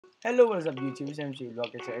Hello, what is up YouTube? It's MC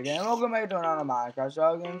Rockets here again. Welcome back to another Minecraft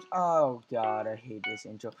Star Games. Oh god, I hate this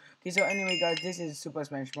intro. Okay, so anyway guys, this is Super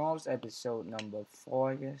Smash Bros. Episode number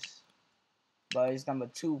 4, I guess. But it's number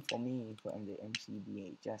 2 for me for the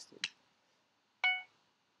MCBA Justice.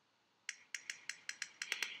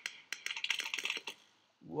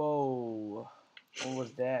 Whoa. What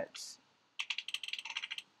was that?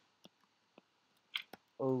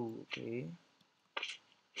 Oh, okay.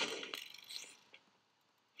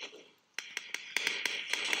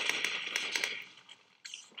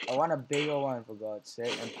 I want a bigger one for God's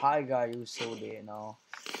sake. And Pie Guy, you so dead now.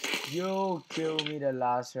 You killed me the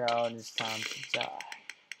last round. It's time to die.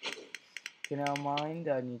 Can I mind?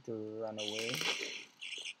 I need to run away.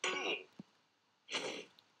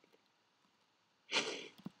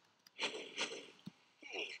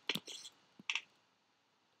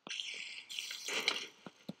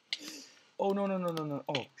 Oh no no no no no!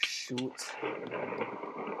 Oh shoot!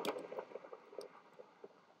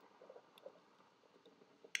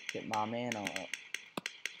 Get my man on up.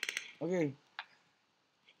 Okay.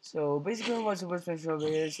 So basically, what Super Smash Bros.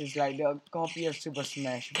 Is like the copy of Super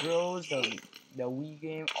Smash Bros. The Wii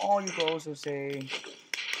game. All you can also say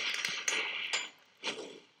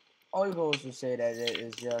that it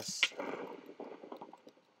is just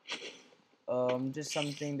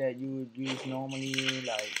something that you would use normally,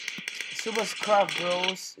 like Super Craft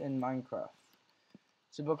Bros. In Minecraft.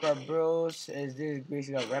 Super Craft Bros is this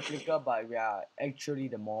basically a replica, but we are actually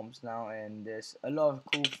the moms now, and there's a lot of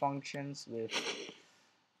cool functions with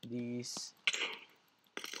these.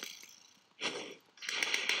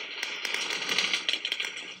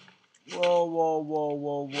 Whoa, whoa, whoa,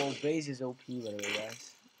 whoa, whoa! Base is OP by the way,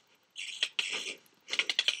 guys.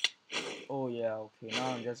 Oh yeah, okay. Now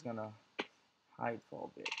I'm just gonna hide for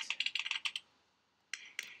a bit.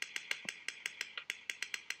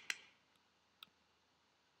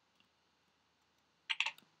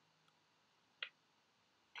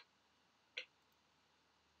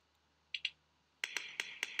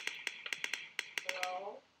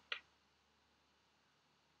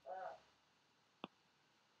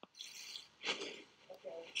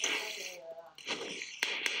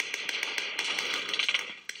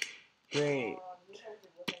 Great.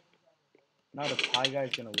 Now the Pie Guy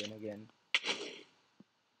is gonna win again.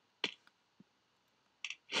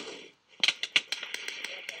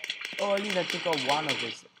 Oh, at least I took out one of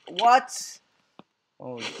his. What?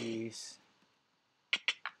 Oh, jeez.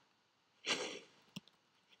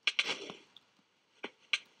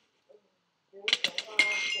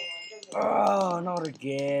 Oh, not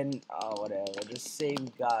again. Oh, whatever. The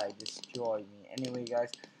same guy destroyed me. Anyway,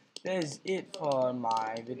 guys, that is it for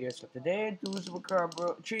my videos for today. 3 Super Car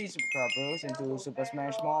Bros and 2 Super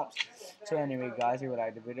Smash Mobs. So anyway, guys, if you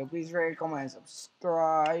like the video, please rate, comment, and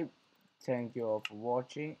subscribe. Thank you all for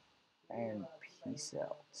watching, and peace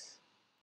out.